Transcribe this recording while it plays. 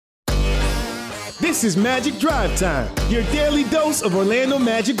This is Magic Drive Time, your daily dose of Orlando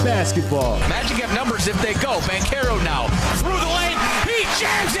Magic basketball. Magic have numbers if they go. Banchero now through the lane. He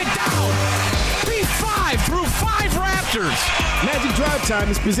jams it down. P5 through 5 Raptors. Magic Drive Time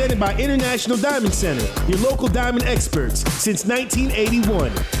is presented by International Diamond Center, your local diamond experts since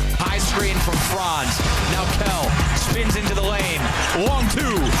 1981. High screen from Franz. Now Kell spins into the lane. Long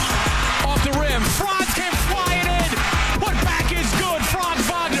two. Off the rim. Franz came flying in. Put back is good. Franz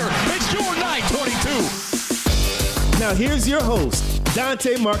Wagner. It's your night, 22. Now here's your host,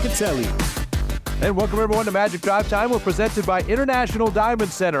 Dante Marchitelli. And welcome everyone to Magic Drive Time. We're presented by International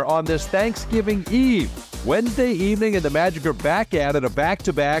Diamond Center on this Thanksgiving Eve. Wednesday evening, and the Magic are back at it, a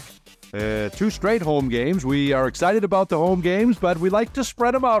back-to-back, 2 straight home games. We are excited about the home games, but we like to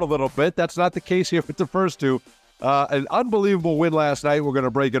spread them out a little bit. That's not the case here with the first two. An unbelievable win last night. We're going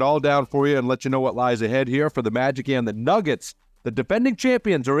to break it all down for you and let you know what lies ahead here for the Magic and the Nuggets. The defending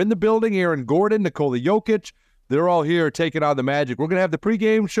champions are in the building. Aaron Gordon, Nikola Jokic. They're all here taking on the Magic. We're going to have the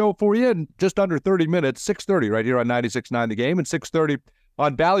pregame show for you in just under 30 minutes, 6:30 right here on 96.9 The Game, and 6:30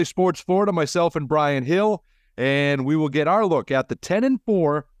 on Bally Sports Florida, myself and Brian Hill. And we will get our look at the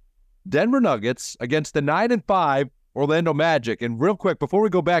 10-4 Denver Nuggets against the 9-5 Orlando Magic. And real quick, before we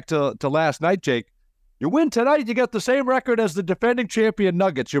go back to last night, Jake, you win tonight, you get the same record as the defending champion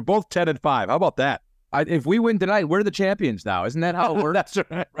Nuggets. You're both 10-5. How about that? If we win tonight, we're the champions now. Isn't that how it works? That's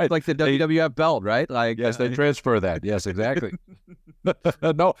right. Like the WWF belt, right? Like yes, they transfer that. Yes, exactly.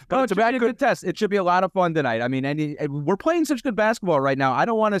 No, it's a good test. It should be a lot of fun tonight. I mean, we're playing such good basketball right now. I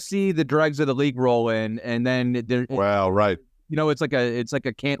don't want to see the dregs of the league roll in, and then right. You know, it's like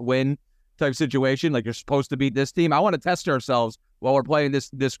a can't win type situation. Like you're supposed to beat this team. I want to test ourselves while we're playing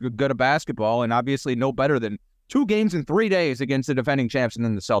this good of basketball, and obviously no better than 2 games in 3 days against the defending champs and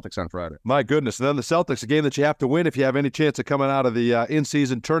then the Celtics on Friday. My goodness. And then the Celtics, a game that you have to win if you have any chance of coming out of the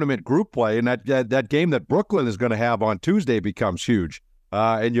in-season tournament group play. And that game that Brooklyn is going to have on Tuesday becomes huge.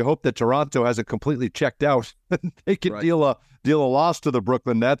 And you hope that Toronto hasn't completely checked out. They can deal a loss to the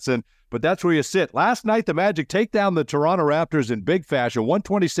Brooklyn Nets. But that's where you sit. Last night, the Magic take down the Toronto Raptors in big fashion.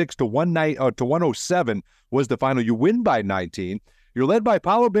 126 to 107 was the final. You win by 19. You're led by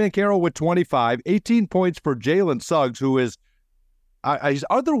Paolo Banchero with 25, 18 points for Jalen Suggs, who is he's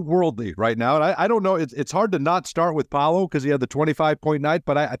otherworldly right now. And I don't know. It's hard to not start with Paolo because he had the 25-point night,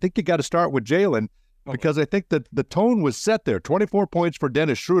 but I think you got to start with Jalen because I think that the tone was set there. 24 points for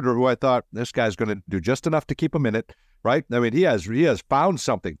Dennis Schroeder, who I thought this guy's going to do just enough to keep him in it, right? I mean, he has found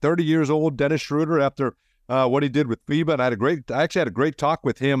something. 30 years old, Dennis Schroeder, after what he did with FIBA. And I actually had a great talk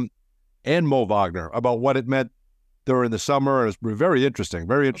with him and Mo Wagner about what it meant during the summer. It was very interesting,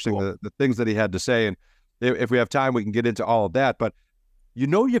 the things that he had to say. And if we have time, we can get into all of that. But,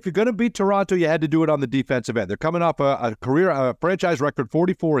 if you're going to beat Toronto, you had to do it on the defensive end. They're coming off a franchise record,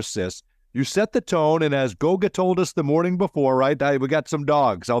 44 assists. You set the tone, and as Goga told us the morning before, right, we got some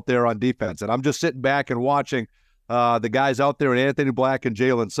dogs out there on defense. And I'm just sitting back and watching the guys out there, and Anthony Black and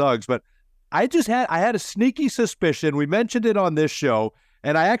Jalen Suggs. But I had a sneaky suspicion. We mentioned it on this show.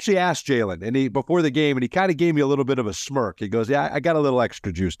 And I actually asked Jalen, and before the game, and he kind of gave me a little bit of a smirk. He goes, "Yeah, I got a little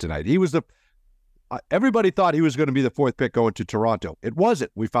extra juice tonight." He was everybody thought he was going to be the 4th pick going to Toronto. It wasn't.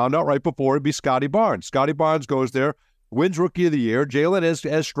 We found out right before it'd be Scotty Barnes. Scotty Barnes goes there, wins Rookie of the Year. Jalen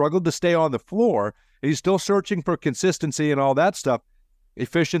has struggled to stay on the floor. And he's still searching for consistency and all that stuff,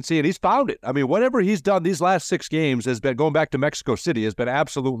 efficiency, and he's found it. I mean, whatever he's done these last 6 games has been, going back to Mexico City, has been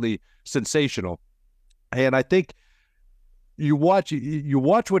absolutely sensational. And I think you watch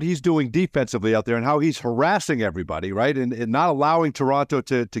what he's doing defensively out there and how he's harassing everybody, right? And not allowing Toronto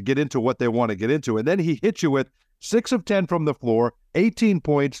to get into what they want to get into. And then he hits you with 6 of 10 from the floor, 18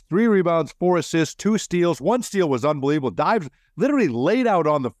 points, 3 rebounds, 4 assists, 2 steals. 1 steal was unbelievable. Dives, literally laid out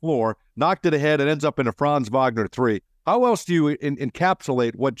on the floor, knocked it ahead, and ends up in a Franz Wagner 3. How else do you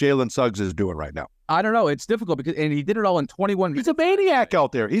encapsulate what Jalen Suggs is doing right now? I don't know. It's difficult and he did it all in 21 minutes. He's a maniac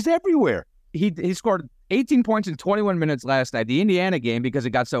out there. He's everywhere. He scored 18 points in 21 minutes last night. The Indiana game, because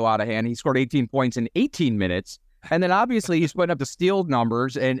it got so out of hand, he scored 18 points in 18 minutes. And then obviously he's putting up the steal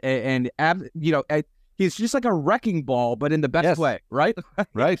numbers and he's just like a wrecking ball, but in the best way, right?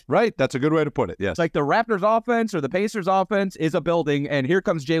 Right. That's a good way to put it. Yes. It's like the Raptors offense or the Pacers offense is a building, and here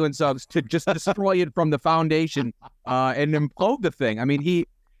comes Jalen Suggs to just destroy it from the foundation and implode the thing. I mean,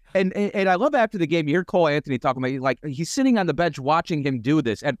 And I love after the game, you hear Cole Anthony talking about, like, he's sitting on the bench watching him do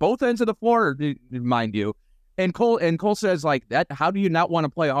this at both ends of the floor, mind you. And Cole says, like, that, how do you not want to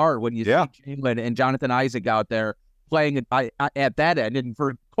play hard when you see Jalen and Jonathan Isaac out there playing at that end? And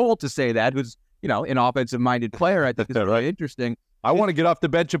for Cole to say that, who's, an offensive-minded player, I think is really interesting. I want to get off the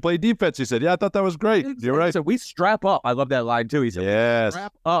bench and play defense, he said. Yeah, I thought that was great. You're right. So we strap up. I love that line, too. He said, yes.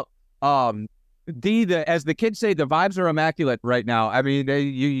 strap up. As the kids say, the vibes are immaculate right now. I mean,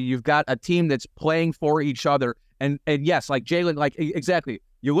 you've got a team that's playing for each other. And yes, like Jalen, like exactly.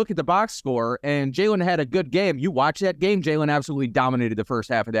 You look at the box score, and Jalen had a good game. You watch that game, Jalen absolutely dominated the first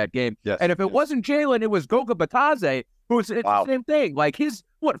half of that game. Yes, and if it wasn't Jalen, it was Goga Batadze, who was the same thing. Like his,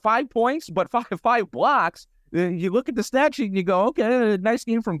 5 points, but five blocks. You look at the stat sheet and you go, okay, nice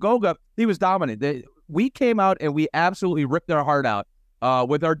game from Goga. He was dominant. We came out and we absolutely ripped our heart out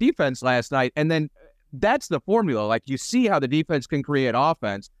with our defense last night. And then that's the formula. Like you see how the defense can create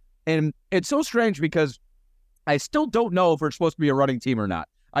offense. And it's so strange because I still don't know if we're supposed to be a running team or not.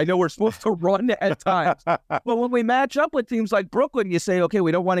 I know we're supposed to run at times. But when we match up with teams like Brooklyn, you say, okay,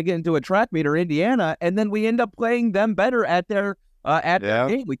 we don't want to get into a track meet or Indiana. And then we end up playing them better at their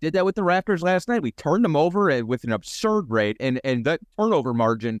game. We did that with the Raptors last night. We turned them over with an absurd rate and that turnover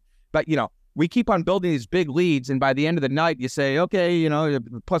margin. But, we keep on building these big leads. And by the end of the night, you say, okay,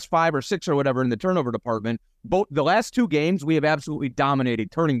 plus 5 or 6 or whatever in the turnover department. Both the last 2 games, we have absolutely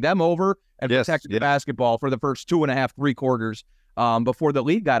dominated, turning them over and protecting the basketball for the first 2.5, 3 quarters before the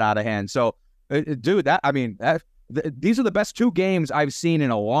lead got out of hand. So, dude, these are the best 2 games I've seen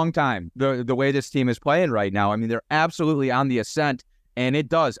in a long time, the way this team is playing right now. I mean, they're absolutely on the ascent, and it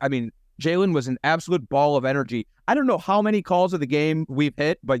does. I mean, Jalen was an absolute ball of energy. I don't know how many calls of the game we've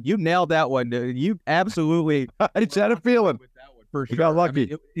hit, but you nailed that one. You absolutely I just had a feeling. With that one, for sure. You got lucky. I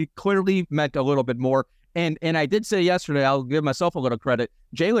mean, it clearly meant a little bit more. And I did say yesterday, I'll give myself a little credit,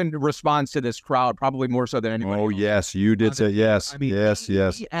 Jalen responds to this crowd probably more so than anybody else. Yes, you did say yes. I mean, yes.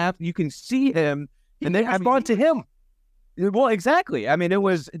 You can see him, and they respond to him. Well, exactly. I mean, it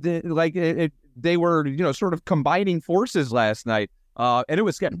was they were, sort of combining forces last night. And it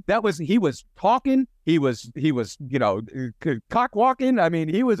was he was talking, he was cock walking. I mean,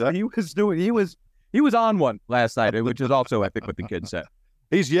 he was on one last night, which is also, I think, what the kid said.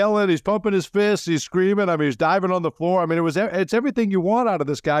 He's yelling, he's pumping his fists, he's screaming. I mean, he's diving on the floor. I mean, it's everything you want out of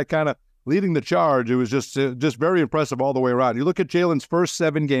this guy, kind of leading the charge. It was just very impressive all the way around. You look at Jalen's first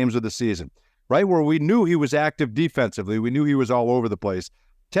 7 games of the season, right, where we knew he was active defensively. We knew he was all over the place.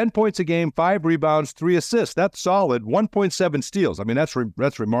 10 points a game, 5 rebounds, 3 assists. That's solid. 1.7 steals. I mean,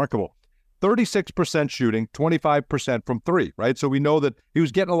 that's remarkable. 36% shooting, 25% from 3, right? So we know that he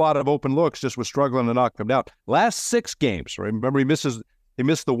was getting a lot of open looks, just was struggling to knock them down. Last 6 games, right? Remember, he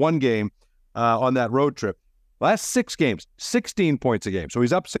missed the 1 game on that road trip. Last 6 games, 16 points a game. So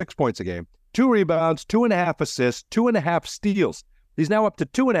he's up 6 points a game. 2 rebounds, 2.5 assists, 2.5 steals. He's now up to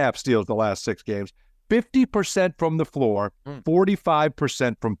 2.5 steals the last 6 games. 50% from the floor,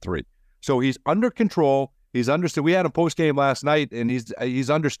 45% from 3. So he's under control. He's understood. We had a post game last night, and he's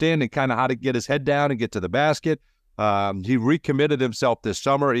understanding kind of how to get his head down and get to the basket. He recommitted himself this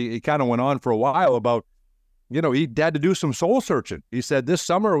summer. He kind of went on for a while about, he had to do some soul searching. He said, this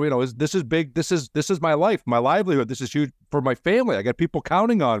summer, this is big. This is my life, my livelihood. This is huge for my family. I got people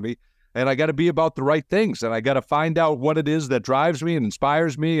counting on me, and I got to be about the right things, and I got to find out what it is that drives me and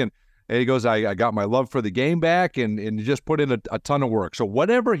inspires me. And he goes, I got my love for the game back, and just put in a ton of work. So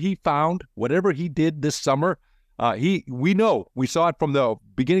whatever he found, whatever he did this summer, we saw it from the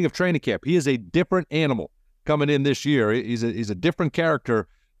beginning of training camp. He is a different animal coming in this year. He's a different character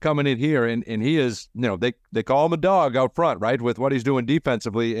coming in here, and he is, they call him a dog out front, right, with what he's doing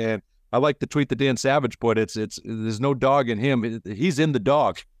defensively. And I like the tweet that Dan Savage put. It's there's no dog in him. He's in the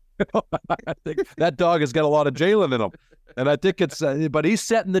dog. I think that dog has got a lot of Jalen in him. And I think but he's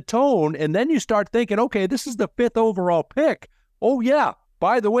setting the tone. And then you start thinking, okay, this is the 5th overall pick. Oh, yeah.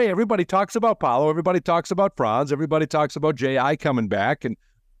 By the way, everybody talks about Paolo. Everybody talks about Franz. Everybody talks about J.I. coming back. And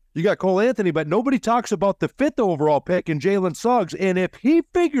you got Cole Anthony, but nobody talks about the 5th overall pick in Jalen Suggs. And if he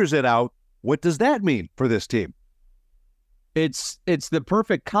figures it out, what does that mean for this team? It's the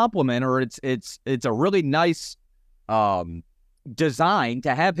perfect complement, or it's a really nice design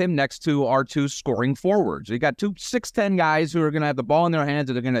to have him next to our 2 scoring forwards. You got 2 6'10" guys who are going to have the ball in their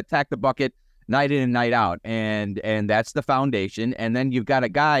hands and they're going to attack the bucket night in and night out. And that's the foundation. And then you've got a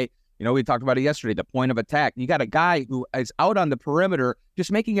guy, we talked about it yesterday, the point of attack. You got a guy who is out on the perimeter,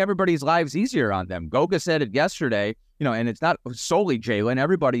 just making everybody's lives easier on them. Goga said it yesterday, and it's not solely Jalen.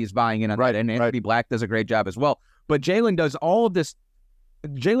 Everybody's buying in on that. And Anthony Black does a great job as well. But Jalen does all of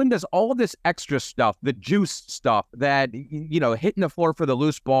this extra stuff, the juice stuff that, hitting the floor for the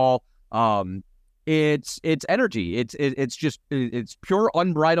loose ball. It's energy. It's pure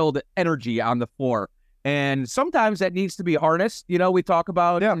unbridled energy on the floor. And sometimes that needs to be harnessed. We talk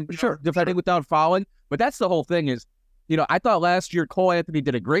about defending without fouling, but that's the whole thing is, I thought last year Cole Anthony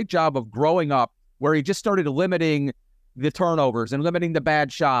did a great job of growing up where he just started limiting the turnovers and limiting the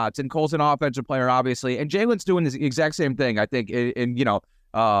bad shots. And Cole's an offensive player, obviously. And Jalen's doing the exact same thing, I think. And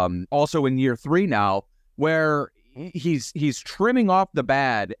also in year 3 now, where he's trimming off the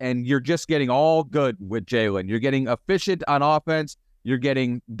bad, and you're just getting all good with Jalen. You're getting efficient on offense. You're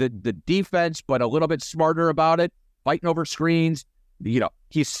getting the defense, but a little bit smarter about it, fighting over screens. He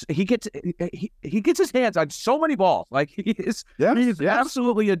gets his hands on so many balls. Like he's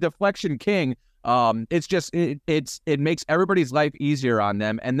absolutely a deflection king. It's just it makes everybody's life easier on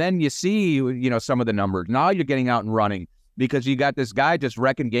them. And then you see some of the numbers. Now you're getting out and running because you got this guy just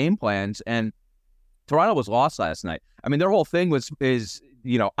wrecking game plans. And Toronto was lost last night. I mean, their whole thing is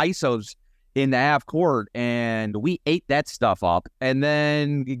ISOs in the half court, and we ate that stuff up. And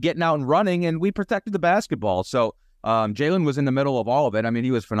then getting out and running, and we protected the basketball. So Jalen was in the middle of all of it. I mean,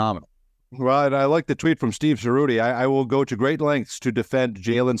 he was phenomenal. Well, and I like the tweet from Steve Cerruti. I will go to great lengths to defend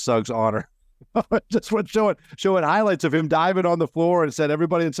Jalen Suggs' honor. Just showing highlights of him diving on the floor, and said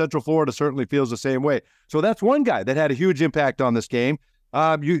everybody in Central Florida certainly feels the same way. So that's one guy that had a huge impact on this game.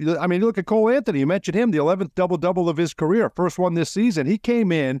 You look at Cole Anthony. You mentioned him, the 11th double-double of his career, first one this season. He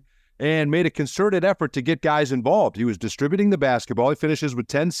came in and made a concerted effort to get guys involved. He was distributing the basketball. He finishes with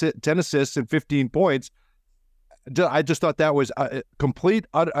 10 assists and 15 points. I just thought that was complete.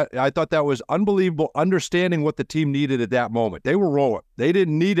 I thought that was unbelievable, understanding what the team needed at that moment. They were rolling. They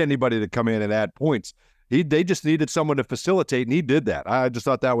didn't need anybody to come in and add points. They just needed someone to facilitate, and he did that. I just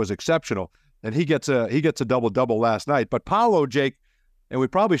thought that was exceptional. And he gets a double-double last night. But Paolo, Jake, and we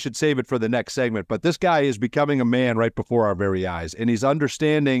probably should save it for the next segment, but this guy is becoming a man right before our very eyes, and he's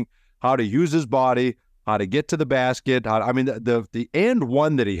understanding how to use his body, how to get to the basket. The and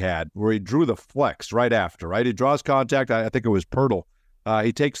one that he had where he drew the flex right after, right? He draws contact. I think it was Pirtle.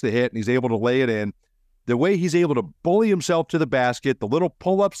 He takes the hit, and he's able to lay it in. The way he's able to bully himself to the basket, the little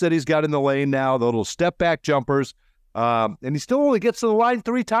pull-ups that he's got in the lane now, the little step-back jumpers, and he still only gets to the line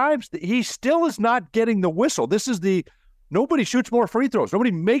 3 times. He still is not getting the whistle. Nobody shoots more free throws.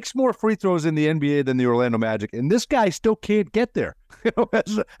 Nobody makes more free throws in the NBA than the Orlando Magic, and this guy still can't get there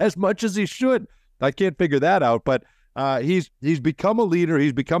as much as he should. I can't figure that out, but he's become a leader.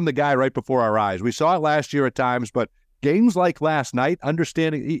 He's become the guy right before our eyes. We saw it last year at times, but games like last night,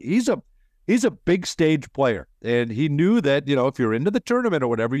 understanding he's a big stage player, and he knew that if you're into the tournament or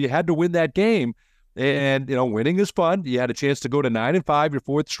whatever, you had to win that game. And winning is fun. You had a chance to go to 9-5, your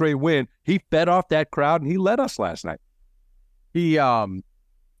 4th straight win. He fed off that crowd, and he led us last night.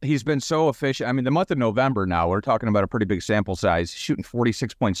 He's been so efficient. I mean, the month of November now, we're talking about a pretty big sample size, shooting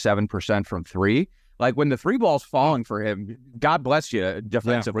 46.7% from 3. Like, when the 3 ball's falling for him, God bless you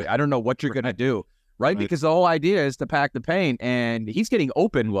defensively. Yeah. I don't know what you're going to do, right? Because the whole idea is to pack the paint, and he's getting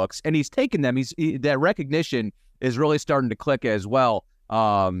open looks, and he's taking them. That recognition is really starting to click as well.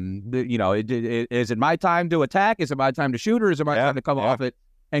 Is it my time to attack? Is it my time to shoot, or is it my time to come off it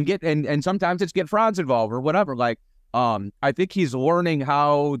and get, and sometimes it's get Franz involved or whatever. Like, I think he's learning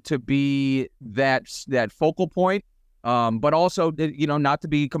how to be that focal point, but also, not to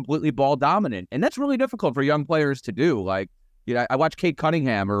be completely ball dominant. And that's really difficult for young players to do. Like, I watch Kate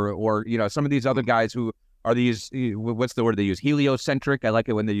Cunningham or some of these other guys who are these, what's the word they use? Heliocentric. I like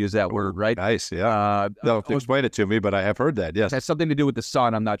it when they use that word, right? Nice, yeah. Explain it to me, but I have heard that, yes. It has something to do with the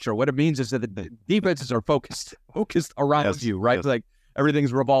sun. I'm not sure. What it means is that the defenses are focused around you, right? Yes. Like,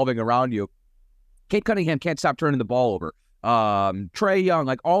 everything's revolving around you. Kate Cunningham can't stop turning the ball over. Trae Young,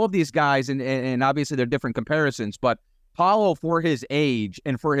 like all of these guys, and obviously they're different comparisons, but Paolo, for his age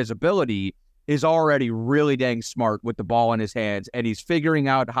and for his ability, is already really dang smart with the ball in his hands, and he's figuring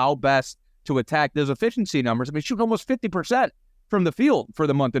out how best to attack those efficiency numbers. I mean, shooting almost 50% from the field for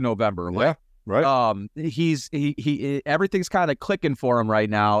the month of November. Yeah, right. He everything's kind of clicking for him right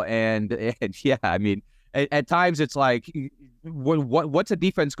now, and yeah, I mean, at times it's like, what's a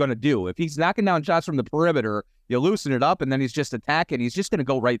defense going to do? If he's knocking down shots from the perimeter, you loosen it up, and then he's just attacking. He's just going to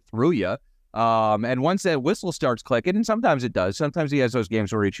go right through you. And once that whistle starts clicking, and sometimes it does, sometimes he has those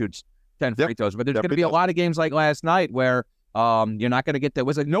games where he shoots 10 free throws, but there's going to be a lot of games like last night where you're not going to get that. It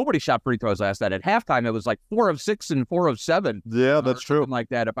was like nobody shot free throws last night. At halftime, it was like 4 of 6 and 4 of 7. Yeah, that's true. Like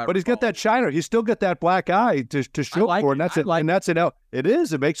that. But he's got that shiner. He's still got that black eye to shoot for, and that's it. And that's an it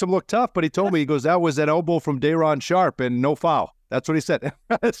is. It makes him look tough. But he told me, he goes, that was an elbow from Day'Ron Sharp and no foul. That's what he said.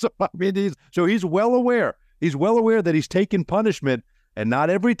 So I mean, he's well aware. He's well aware that he's taking punishment, and not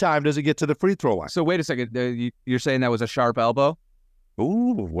every time does he get to the free throw line. So wait a second. You're saying that was a sharp elbow?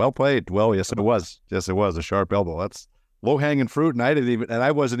 Ooh, well played. Well, yes, it was. Yes, it was a sharp elbow. That's low-hanging fruit, and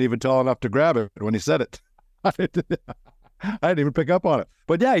I wasn't even tall enough to grab it when he said it. I didn't even pick up on it.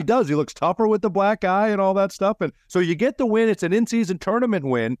 But yeah, he does. He looks tougher with the black eye and all that stuff. And so you get the win. It's an in-season tournament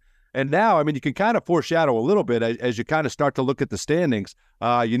win. And now, I mean, you can kind of foreshadow a little bit as you kind of start to look at the standings.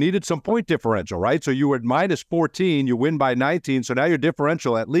 You needed some point differential, right? So you were at minus 14, you win by 19, so now your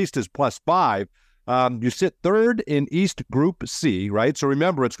differential at least is plus 5. You sit third in East Group C, right? So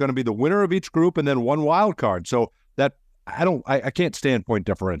remember, it's going to be the winner of each group and then one wild card. So that I can't stand point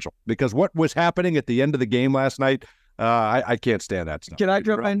differential because what was happening at the end of the game last night, I can't stand that stuff. Can I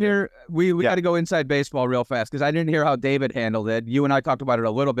jump in here? We got to go inside baseball real fast because I didn't hear how David handled it. You and I talked about it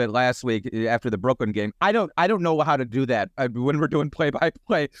a little bit last week after the Brooklyn game. I don't know how to do that when we're doing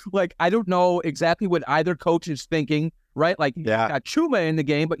play-by-play. Like, I don't know exactly what either coach is thinking, right? Like, you got Chuma in the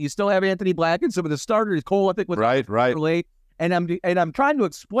game, but you still have Anthony Black and some of the starters. Cole, I think, was right. late. And I'm trying to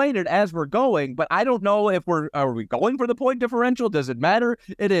explain it as we're going, but I don't know if are we going for the point differential? Does it matter?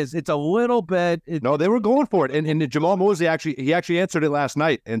 It is. It's a little bit. No, they were going for it, and Jamal Mosley actually answered it last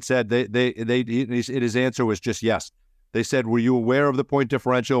night and said his answer was just yes. They said, "Were you aware of the point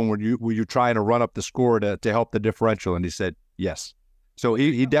differential, and were you trying to run up the score to help the differential?" And he said yes. So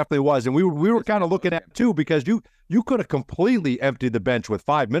he definitely was, and we were kind of looking at it too because you could have completely emptied the bench with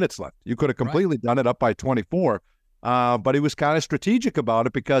 5 minutes left. You could have completely done it up by 24. But he was kind of strategic about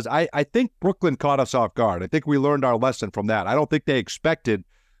it because I think Brooklyn caught us off guard. I think we learned our lesson from that. I don't think they expected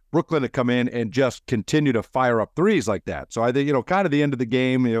Brooklyn to come in and just continue to fire up threes like that. So I think, kind of the end of the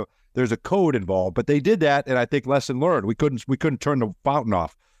game, there's a code involved, but they did that. And I think lesson learned. We couldn't turn the fountain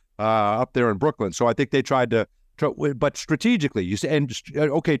off up there in Brooklyn. So I think they tried to, but strategically,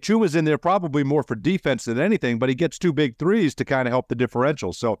 Chuma's in there probably more for defense than anything, but he gets 2 big threes to kind of help the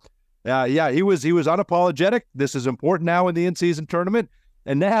differential. So he was unapologetic. This is important now in the in-season tournament.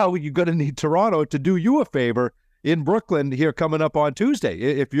 And now you're going to need Toronto to do you a favor in Brooklyn here coming up on Tuesday.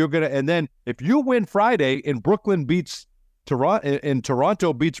 If you win Friday and Brooklyn beats Toronto and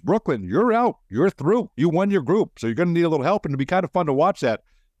Toronto beats Brooklyn, you're out. You're through. You won your group. So you're going to need a little help, and it'll be kind of fun to watch that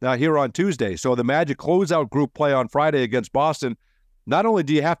here on Tuesday. So the Magic closeout group play on Friday against Boston. Not only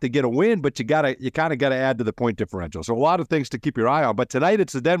do you have to get a win, but you kind of got to add to the point differential. So a lot of things to keep your eye on. But tonight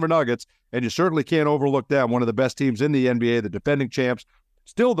it's the Denver Nuggets, and you certainly can't overlook them. One of the best teams in the NBA, the defending champs.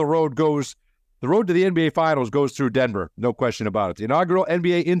 Still, the road to the NBA Finals goes through Denver. No question about it. The inaugural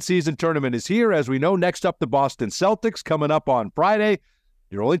NBA in-season tournament is here. As we know, next up the Boston Celtics coming up on Friday.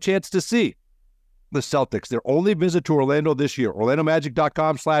 Your only chance to see the Celtics, their only visit to Orlando this year.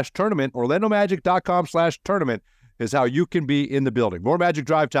 OrlandoMagic.com/tournament. OrlandoMagic.com/tournament. is how you can be in the building. More Magic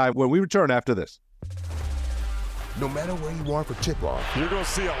Drive Time when we return after this. No matter where you are for tip-off, you're going to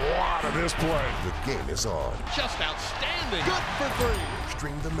see a lot of this play. The game is on. Just outstanding. Good for 3.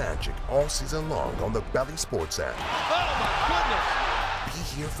 Stream the Magic all season long on the Bally Sports app. Oh, my goodness. Be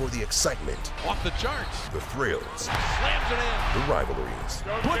here for the excitement. Off the charts. The thrills. Slams it in. The rivalries.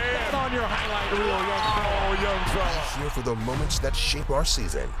 Put that on your highlight reel, young fella. Be here for the moments that shape our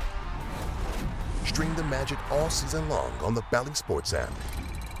season. Stream the Magic all season long on the Bally Sports app.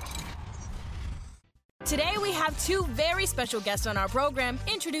 Today we have 2 very special guests on our program,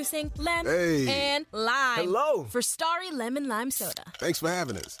 introducing Lem and Lime. Hello. For Starry Lemon Lime Soda. Thanks for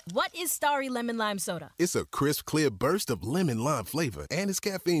having us. What is Starry Lemon Lime Soda? It's a crisp, clear burst of lemon lime flavor, and it's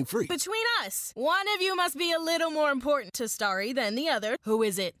caffeine-free. Between us, one of you must be a little more important to Starry than the other. Who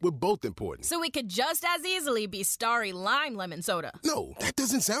is it? We're both important. So it could just as easily be Starry Lime Lemon Soda. No, that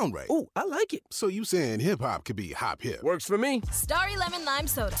doesn't sound right. Oh, I like it. So you saying hip-hop could be hop-hip. Works for me. Starry Lemon Lime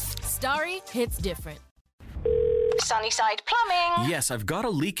Soda. Starry hits different. Sunnyside Plumbing. Yes, I've got a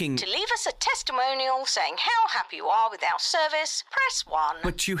leaking... To leave us a testimonial saying how happy you are with our service, press 1.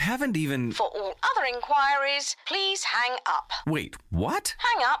 But you haven't even... For all other inquiries, please hang up. Wait, what?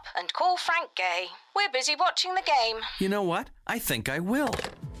 Hang up and call Frank Gay. We're busy watching the game. You know what? I think I will.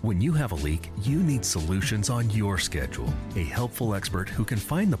 When you have a leak, you need solutions on your schedule. A helpful expert who can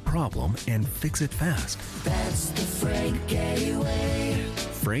find the problem and fix it fast. That's the Frank Gay way.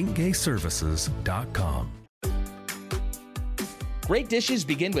 FrankGayServices.com. Great dishes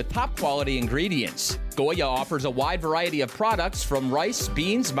begin with top-quality ingredients. Goya offers a wide variety of products from rice,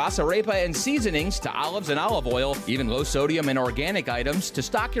 beans, masarepa, and seasonings to olives and olive oil, even low-sodium and organic items to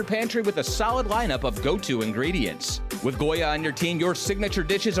stock your pantry with a solid lineup of go-to ingredients. With Goya on your team, your signature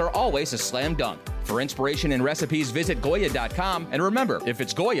dishes are always a slam dunk. For inspiration and recipes, visit Goya.com. And remember, if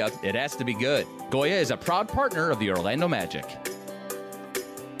it's Goya, it has to be good. Goya is a proud partner of the Orlando Magic.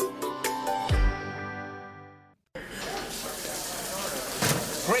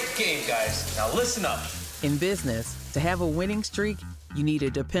 Great game, guys. Now listen up. In business, to have a winning streak, you need a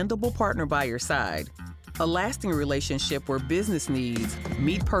dependable partner by your side. A lasting relationship where business needs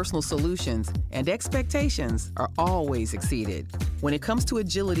meet personal solutions and expectations are always exceeded. When it comes to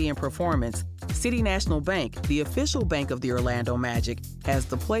agility and performance, City National Bank, the official bank of the Orlando Magic, has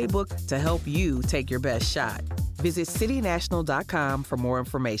the playbook to help you take your best shot. Visit citynational.com for more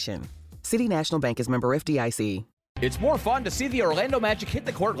information. City National Bank is member FDIC. It's more fun to see the Orlando Magic hit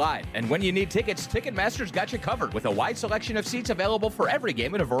the court live. And when you need tickets, Ticketmaster's got you covered with a wide selection of seats available for every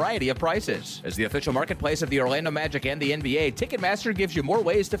game at a variety of prices. As the official marketplace of the Orlando Magic and the NBA, Ticketmaster gives you more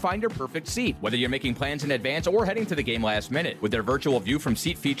ways to find your perfect seat, whether you're making plans in advance or heading to the game last minute. With their virtual view from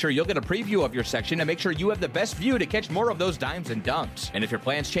seat feature, you'll get a preview of your section to make sure you have the best view to catch more of those dimes and dunks. And if your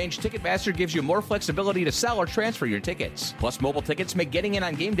plans change, Ticketmaster gives you more flexibility to sell or transfer your tickets. Plus, mobile tickets make getting in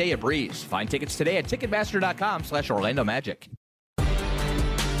on game day a breeze. Find tickets today at Ticketmaster.com/Orlando Magic.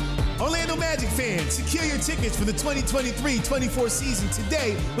 Orlando Magic fans, secure your tickets for the 2023-24 season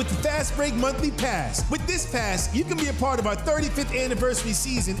today with the Fast Break Monthly Pass. With this pass, you can be a part of our 35th anniversary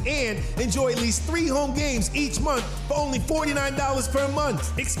season and enjoy at least 3 home games each month for only $49 per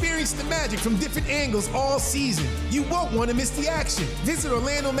month. Experience the Magic from different angles all season. You won't want to miss the action. Visit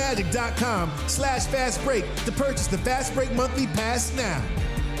OrlandoMagic.com/fastbreak to purchase the Fast Break Monthly Pass now.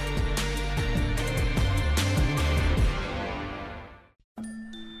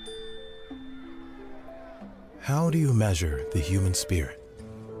 How do you measure the human spirit?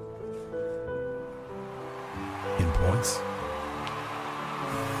 In points?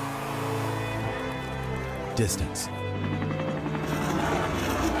 Distance?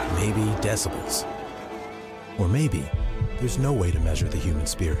 Maybe decibels? Or maybe there's no way to measure the human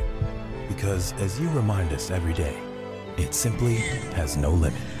spirit, because as you remind us every day, it simply has no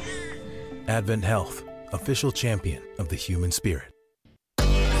limit. Advent Health, official champion of the human spirit.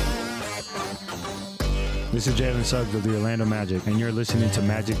 This is Jalen Suggs of the Orlando Magic, and you're listening to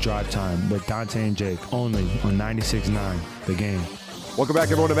Magic Drive Time with Dante and Jake, only on 96.9 The Game. Welcome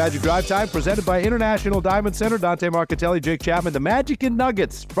back, everyone, to Magic Drive Time, presented by International Diamond Center. Dante Marcatelli, Jake Chapman, the Magic and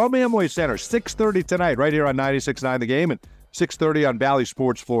Nuggets from Amway Center, 6:30 tonight, right here on 96.9 The Game, and 6:30 on Valley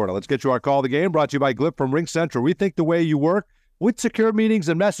Sports Florida. Let's get to our call of the game, brought to you by Glip from Ring Central. We think the way you work with secure meetings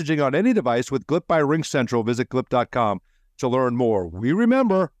and messaging on any device with Glip by Ring Central. Visit glip.com to learn more. We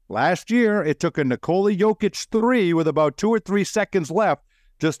remember last year it took a Nikola Jokic 3 with about 2 or 3 seconds left,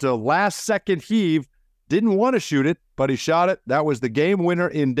 just a last-second heave. Didn't want to shoot it, but he shot it. That was the game winner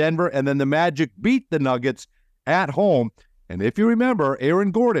in Denver, and then the Magic beat the Nuggets at home. And if you remember,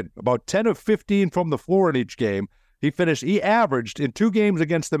 Aaron Gordon, about 10 of 15 from the floor in each game. He averaged in 2 games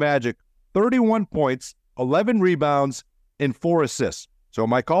against the Magic 31 points, 11 rebounds, and 4 assists. So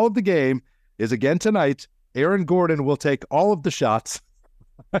my call of the game is again tonight. Aaron Gordon will take all of the shots.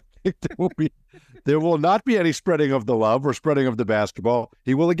 I think there will not be any spreading of the love or spreading of the basketball.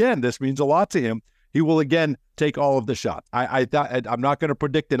 He will again, this means a lot to him, he will again take all of the shots. I'm not going to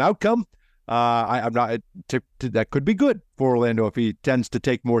predict an outcome. That could be good for Orlando if he tends to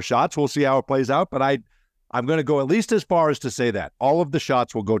take more shots. We'll see how it plays out, but I'm going to go at least as far as to say that all of the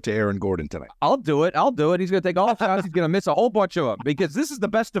shots will go to Aaron Gordon tonight. I'll do it. He's going to take all the shots. He's going to miss a whole bunch of them because this is the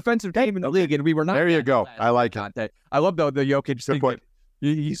best defensive team in the league, and we were not. There you go. I like it. I love the Jokic thing. Point.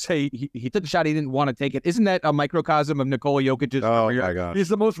 You say he took the shot, he didn't want to take it. Isn't that a microcosm of Nikola Jokic's career? My God. He's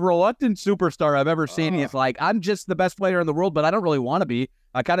the most reluctant superstar I've ever seen. He's like, I'm just the best player in the world, but I don't really want to be.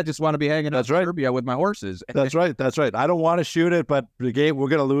 I kind of just want to be hanging out in Serbia with my horses. That's right. I don't want to shoot it, but the game, we're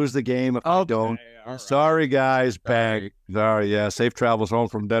going to lose the game if I don't. Right. Sorry, guys. Bang. Sorry. Yeah, safe travels home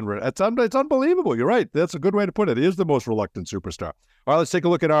from Denver. It's unbelievable. You're right. That's a good way to put it. He is the most reluctant superstar. All right, let's take a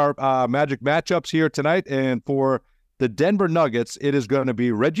look at our Magic matchups here tonight. And for the Denver Nuggets, it is going to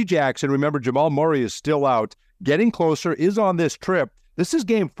be Reggie Jackson. Remember, Jamal Murray is still out. Getting closer, is on this trip. This is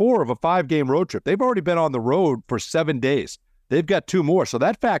game 4 of a 5-game road trip. They've already been on the road for 7 days. They've got 2 more, so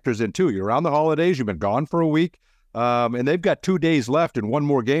that factors in too. You're around the holidays. You've been gone for a week, and they've got 2 days left and 1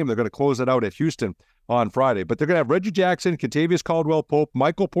 more game. They're going to close it out at Houston on Friday. But they're going to have Reggie Jackson, Kentavious Caldwell-Pope,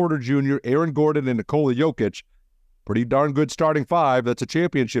 Michael Porter Jr., Aaron Gordon, and Nikola Jokic. Pretty darn good starting 5. That's a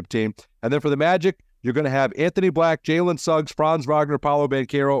championship team. And then for the Magic, you're going to have Anthony Black, Jalen Suggs, Franz Wagner, Paolo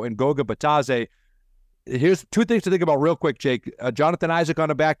Banchero, and Goga Batadze. Here's 2 things to think about real quick, Jake. Jonathan Isaac on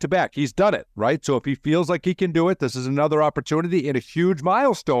a back-to-back. He's done it, right? So if he feels like he can do it, this is another opportunity and a huge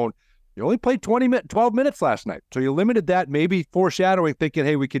milestone. You only played 12 minutes last night. So you limited that, maybe foreshadowing, thinking,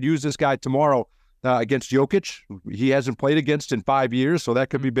 hey, we could use this guy tomorrow against Jokic. He hasn't played against in 5 years, so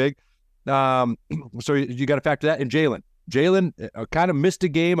that could be big. So you got to factor that in. Jalen kind of missed a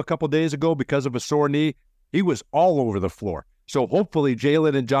game a couple days ago because of a sore knee. He was all over the floor. So hopefully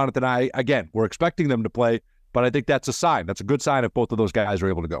Jalen and Jonathan, we're expecting them to play, but I think that's a sign. That's a good sign if both of those guys are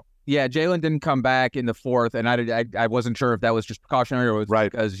able to go. Yeah, Jalen didn't come back in the fourth, and I wasn't sure if that was just precautionary or was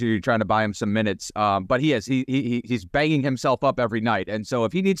because you're trying to buy him some minutes. But he is. He's banging himself up every night, and so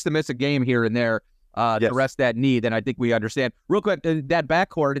if he needs to miss a game here and there to rest that knee, then I think we understand. Real quick, that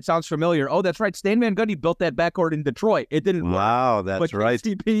backcourt, it sounds familiar. Oh, that's right. Stan Van Gundy built that backcourt in Detroit. It didn't work. Wow, that's right.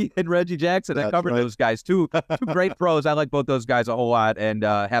 KCP and Reggie Jackson. I covered those guys, two great pros. I like both those guys a whole lot, and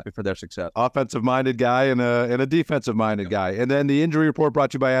happy for their success. Offensive-minded guy and a defensive-minded guy. And then the injury report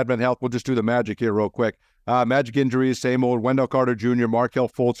brought to you by Advent Health. We'll just do the Magic here real quick. Magic injuries, same old. Wendell Carter Jr., Markelle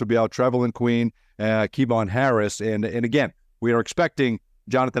Fultz will be out, Trevelyan Queen, Kevon Harris. And again, we are expecting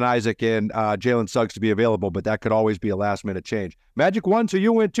Jonathan Isaac and Jalen Suggs to be available, but that could always be a last-minute change. Magic won, so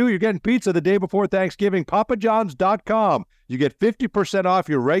you win too. You're getting pizza the day before Thanksgiving. PapaJohns.com. You get 50% off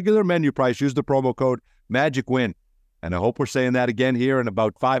your regular menu price. Use the promo code MAGICWIN. And I hope we're saying that again here in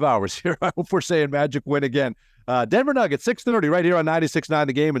about 5 hours here. I hope we're saying Magic Win again. Denver Nuggets, 6:30 right here on 96.9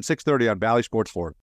 The Game and 6:30 on Valley Sports 4.